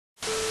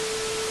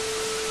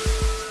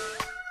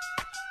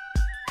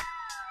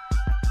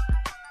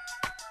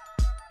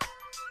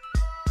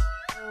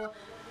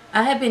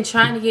I have been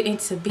trying to get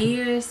into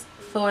beers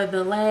for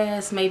the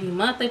last maybe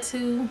month or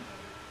two.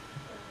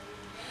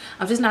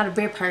 I'm just not a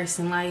beer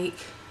person. Like,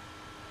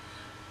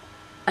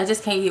 I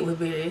just can't get with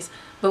beers.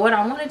 But what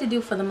I wanted to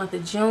do for the month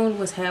of June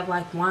was have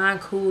like wine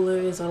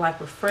coolers or like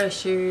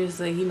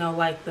refreshers, or you know,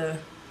 like the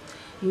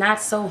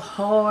not so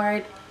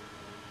hard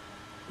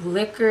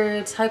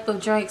liquor type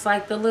of drinks,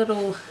 like the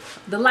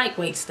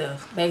lightweight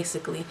stuff,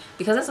 basically.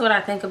 Because that's what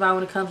I think about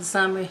when it comes to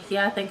summer.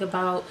 Yeah, I think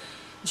about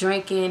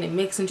drinking and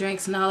mixing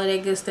drinks and all of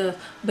that good stuff,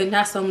 but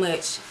not so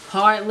much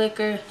hard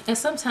liquor. And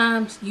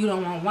sometimes you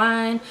don't want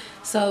wine.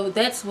 So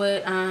that's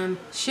what I'm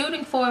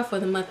shooting for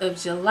the month of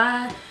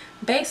July.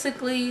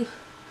 Basically,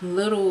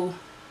 little.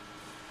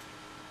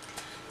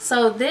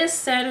 So this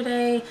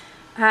Saturday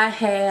I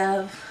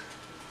have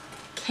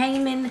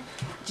Cayman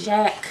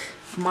Jack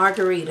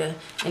Margarita,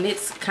 and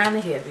it's kind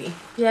of heavy.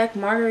 Jack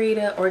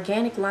Margarita,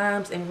 organic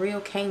limes and real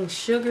cane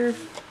sugar.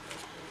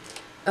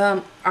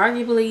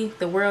 Arguably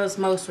the world's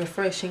most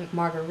refreshing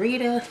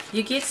margarita.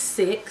 You get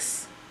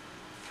 6,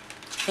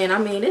 and I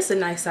mean, it's a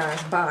nice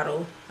size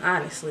bottle.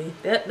 Honestly,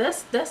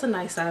 that's a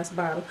nice size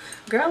bottle.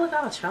 Girl, look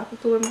how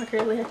tropical with my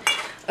curly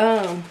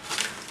hair.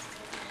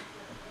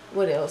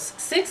 What else?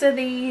 6 of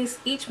these.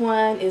 Each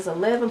one is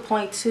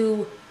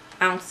 11.2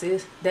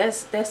 ounces.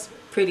 That's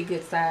pretty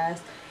good size,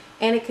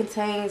 and it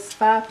contains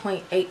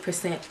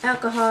 5.8%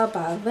 alcohol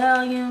by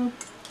volume.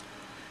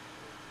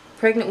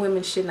 Pregnant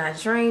women should not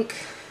drink.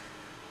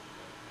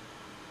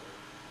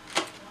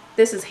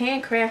 This is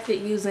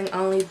handcrafted using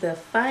only the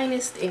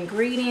finest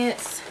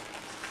ingredients.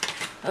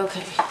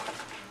 Okay.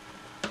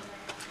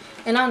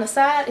 And on the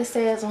side it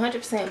says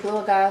 100% blue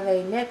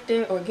agave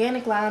nectar,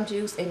 organic lime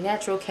juice, and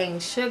natural cane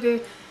sugar.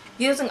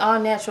 Using all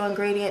natural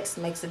ingredients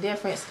makes a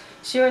difference.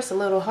 Sure, it's a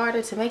little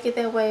harder to make it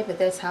that way, but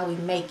that's how we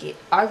make it.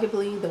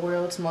 Arguably the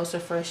world's most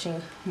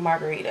refreshing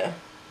margarita.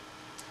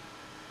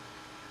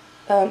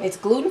 It's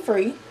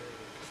gluten-free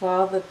for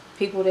all the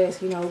people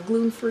that's, you know,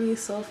 gluten-free,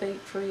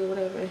 sulfate-free, or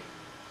whatever.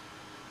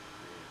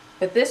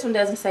 But this one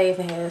doesn't say if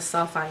it has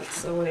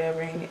sulfites or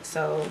whatever in it,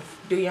 so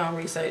do your own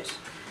research.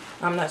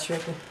 I'm not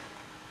tripping.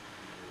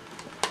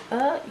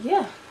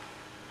 Yeah.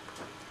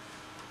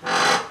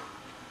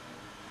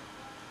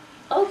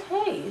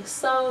 Okay,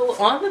 so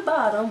on the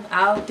bottom,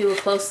 I'll do a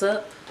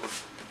close-up.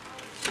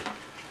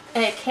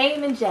 At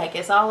Cayman Jack,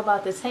 it's all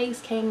about the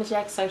taste. Cayman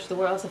Jack searched the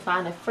world to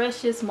find the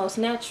freshest, most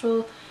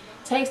natural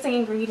tasting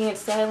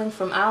ingredients, sailing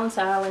from island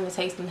to island and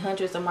tasting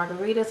hundreds of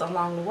margaritas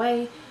along the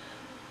way.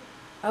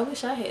 I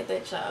wish I had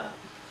that job.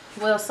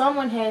 Well,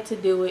 someone had to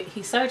do it.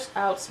 He searched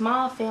out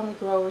small family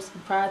growers who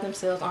pride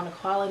themselves on the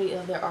quality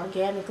of their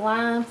organic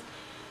limes,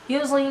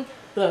 using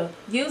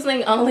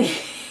only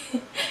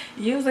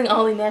using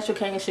only natural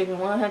cane sugar,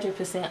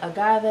 100%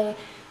 agave.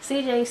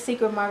 CJ's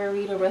secret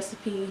margarita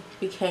recipe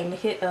became the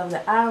hit of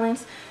the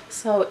islands.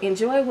 So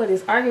enjoy what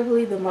is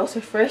arguably the most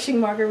refreshing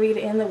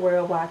margarita in the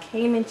world while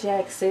Cayman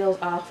Jack sails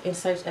off in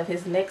search of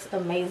his next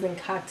amazing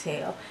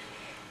cocktail.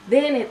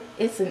 Then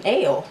it's an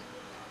ale.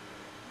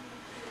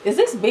 Is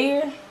this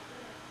beer?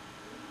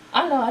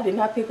 I know I did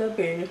not pick up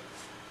beer.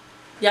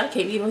 Y'all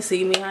can't even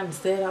see me. I'm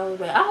said all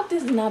the way. I hope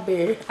this is not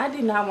beer. I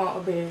did not want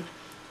a beer.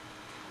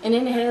 And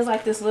then it has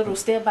like this little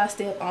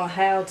step-by-step on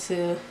how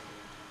to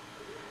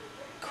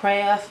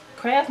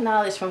craft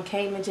knowledge from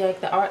Cayman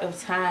Jack, the art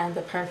of tying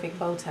the perfect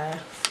bow tie.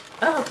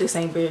 I hope this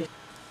ain't beer.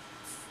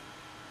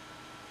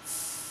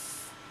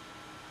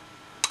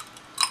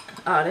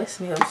 Oh, that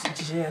smells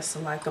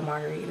just like a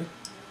margarita.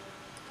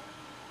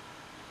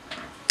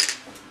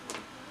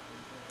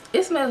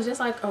 It smells just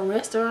like a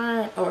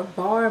restaurant or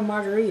bar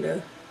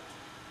margarita.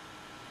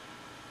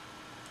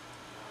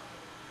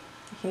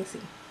 You can't see.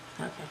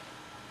 Okay.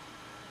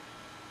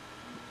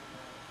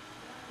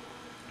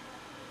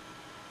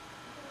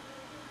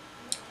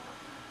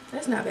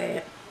 That's not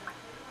bad.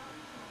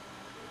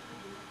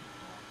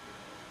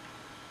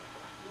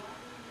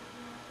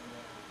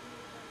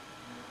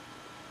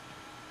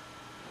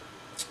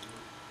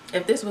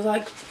 If this was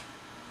like,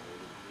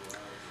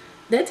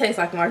 that tastes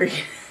like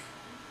margarita.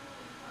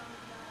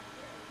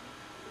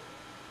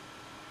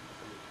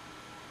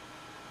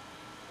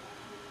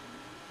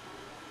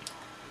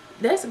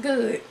 That's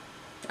good,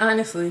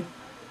 honestly.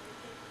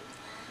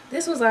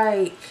 This was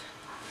like,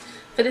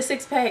 for the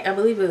 6-pack, I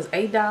believe it was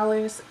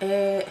 $8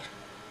 at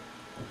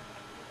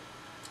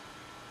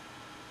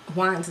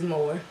Wines and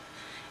More.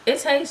 It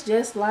tastes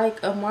just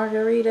like a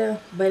margarita,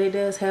 but it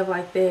does have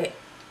like that,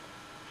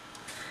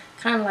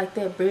 kind of like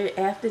that beer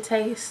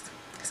aftertaste.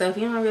 So if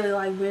you don't really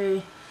like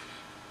beer,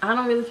 I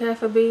don't really care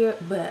for beer,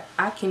 but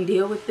I can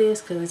deal with this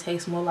because it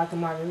tastes more like a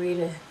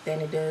margarita than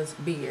it does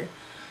beer.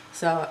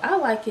 So I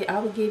like it. I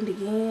would get it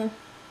again.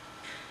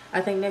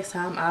 I think next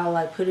time I'll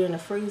like put it in the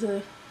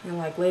freezer and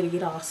like let it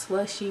get all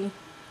slushy.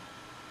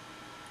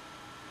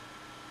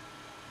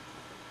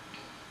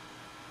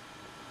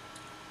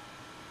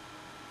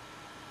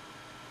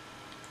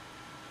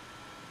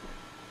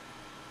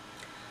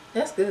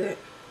 That's good.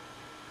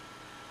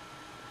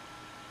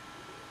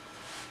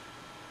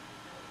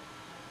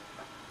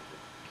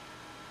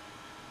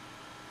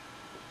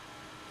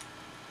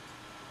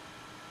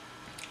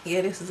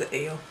 Yeah, this is an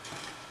L.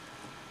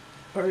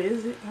 Or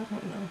is it? I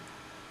don't know.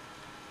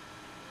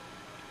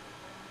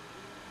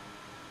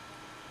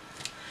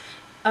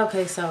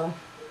 Okay, so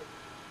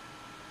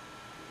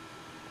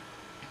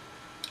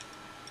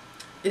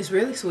it's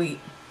really sweet.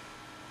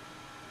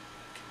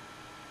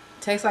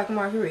 Tastes like a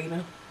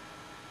margarita.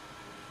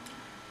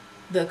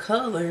 The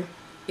color,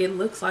 it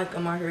looks like a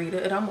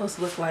margarita. It almost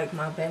looks like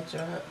my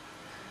backdrop.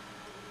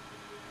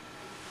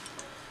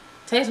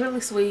 Tastes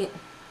really sweet.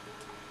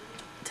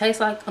 Tastes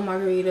like a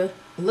margarita.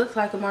 Looks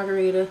like a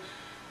margarita.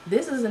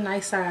 This is a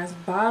nice size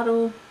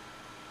bottle.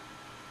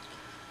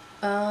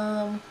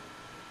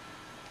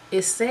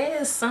 It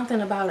says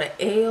something about an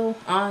L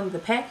on the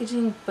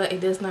packaging, but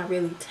it does not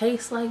really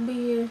taste like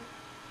beer.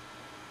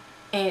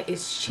 And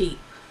it's cheap.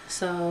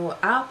 So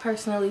I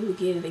personally would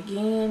get it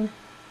again.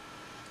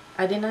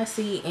 I did not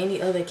see any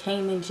other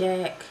Cayman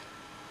Jack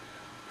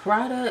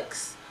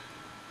products.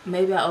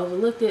 Maybe I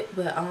overlooked it,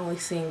 but I only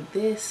seen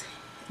this.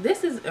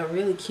 This is a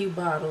really cute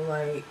bottle.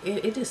 Like,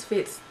 it just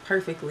fits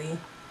perfectly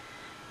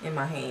in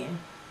my hand.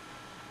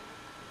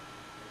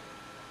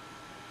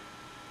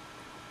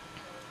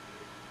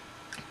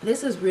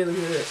 This is really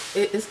good.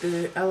 It's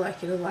good. I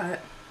like it a lot.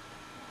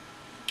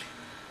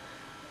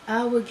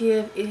 I would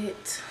give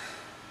it...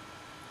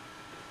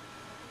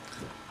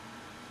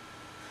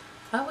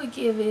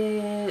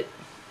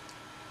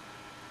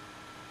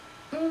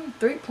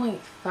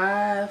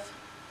 3.5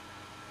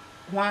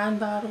 wine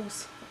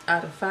bottles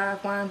out of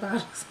 5 wine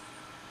bottles.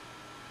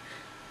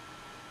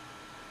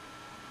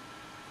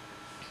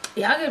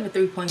 Yeah, I'll give it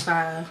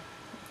 3.5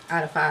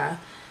 out of 5.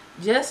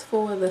 Just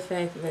for the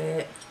fact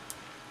that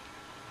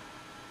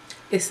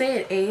it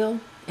said L,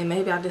 and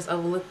maybe I just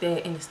overlooked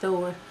that in the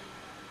store.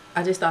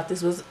 I just thought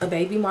this was a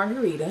baby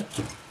margarita.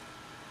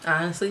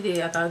 I honestly did.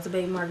 I thought it was a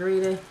baby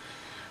margarita.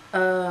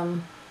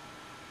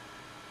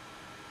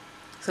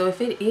 So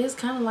if it is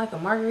kind of like a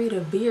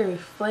margarita beer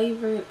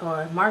flavored,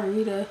 or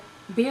margarita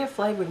beer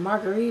flavored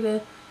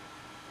margarita,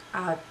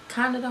 I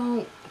kind of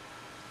don't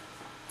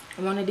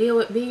want to deal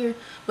with beer.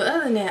 But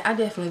other than that, I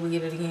definitely would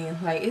get it again.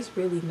 Like, it's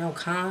really no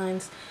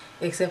cons,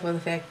 except for the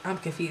fact I'm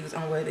confused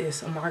on whether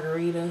it's a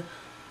margarita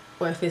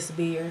or if it's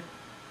beer,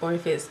 or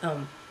if it's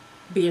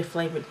beer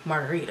flavored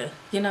margarita,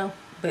 you know.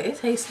 But it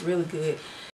tastes really good.